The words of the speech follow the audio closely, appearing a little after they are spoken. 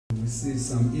We see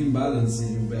some imbalance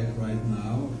in your back right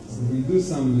now, so we do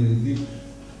some deep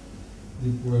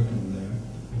work on there,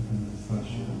 on the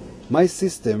fascia. My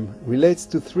system relates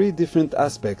to three different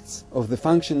aspects of the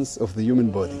functions of the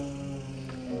human body.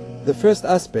 The first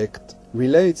aspect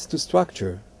relates to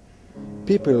structure.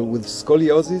 People with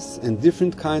scoliosis and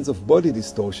different kinds of body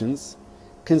distortions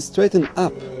can straighten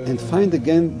up and find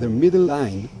again their middle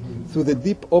line through the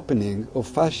deep opening of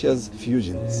fascia's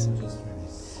fusions.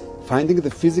 Finding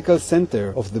the physical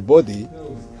center of the body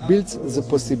builds the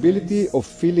possibility of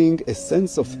feeling a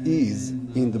sense of ease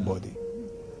in the body.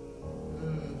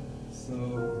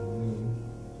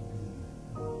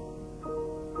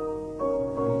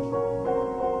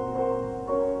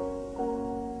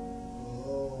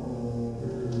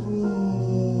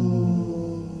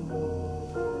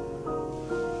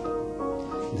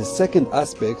 The second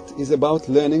aspect is about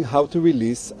learning how to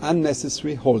release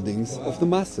unnecessary holdings of the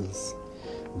muscles.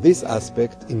 This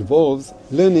aspect involves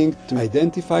learning to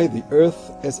identify the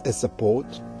earth as a support,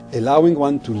 allowing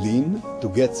one to lean, to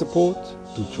get support,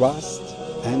 to trust,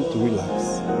 and to relax.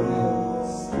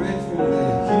 Straight from the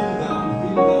heel down,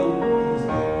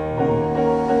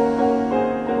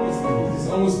 it's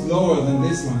almost lower than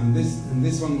this one, and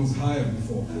this one was higher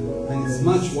before, and it's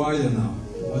much wider now.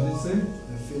 What did you say?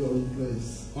 I feel on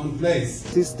place. On place.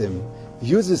 System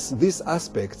uses these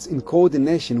aspects in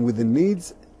coordination with the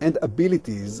needs and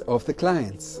abilities of the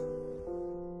clients.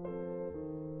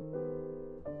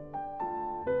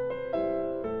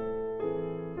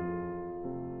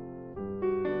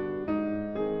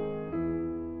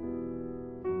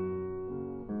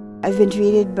 I've been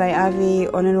treated by Avi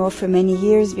on and off for many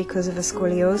years because of a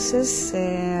scoliosis.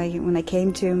 When I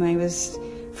came to him, I was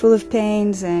full of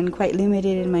pains and quite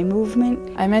limited in my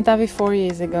movement. I met Avi 4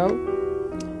 years ago.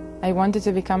 I wanted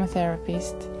to become a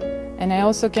therapist, and I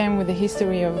also came with a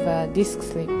history of disc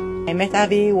sleep. I met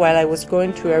Avi while I was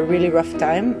going through a really rough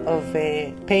time of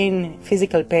pain,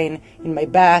 physical pain in my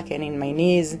back and in my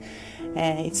knees.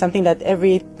 It's something that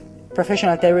every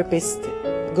professional therapist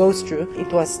goes through.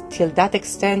 It was till that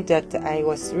extent that I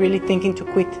was really thinking to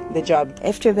quit the job.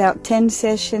 After about 10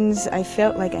 sessions, I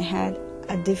felt like I had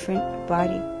a different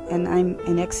body, and I'm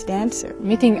an ex-dancer.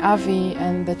 Meeting Avi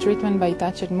and the treatment by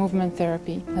touch and movement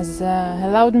therapy has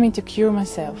allowed me to cure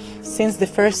myself. Since the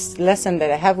first lesson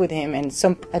that I have with him and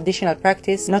some additional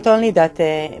practice, not only that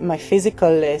my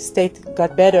physical state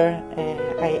got better,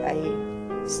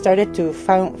 I started to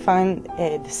find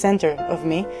the center of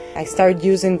me. I started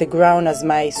using the ground as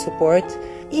my support.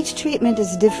 Each treatment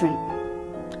is different.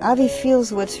 Avi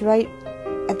feels what's right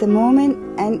at the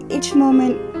moment, and each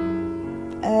moment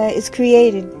is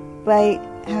created by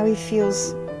how he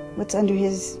feels what's under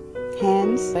his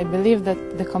hands. I believe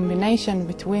that the combination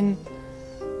between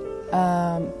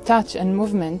touch and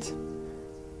movement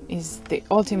is the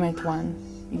ultimate one.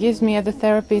 It gives me as a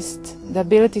therapist the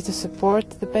ability to support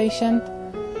the patient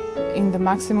in the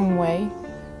maximum way,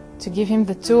 to give him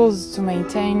the tools to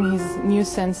maintain his new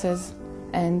senses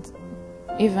and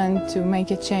even to make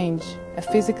a change, a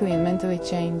physically and mentally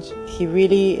change. He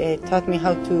really taught me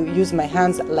how to use my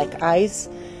hands like eyes.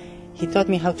 He taught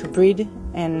me how to breathe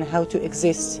and how to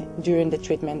exist during the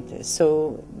treatment.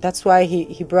 So that's why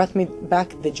he brought me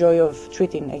back the joy of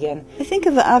treating again. I think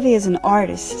of Avi as an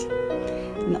artist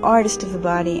of the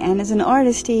body, and as an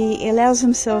artist he allows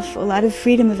himself a lot of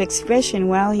freedom of expression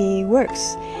while he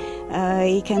works.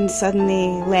 He can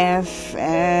suddenly laugh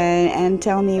and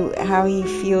tell me how he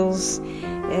feels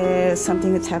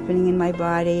something that's happening in my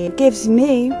body. It gives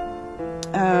me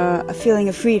a feeling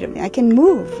of freedom. I can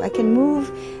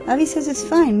move. Avi says it's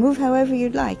fine, move however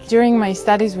you'd like. During my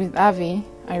studies with Avi,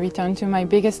 I returned to my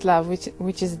biggest love,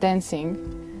 which is dancing.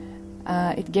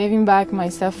 It gave me back my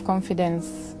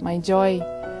self-confidence, my joy.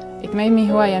 It made me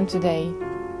who I am today,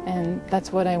 and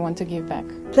that's what I want to give back.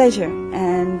 Pleasure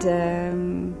and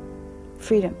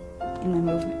freedom in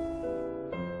my movement.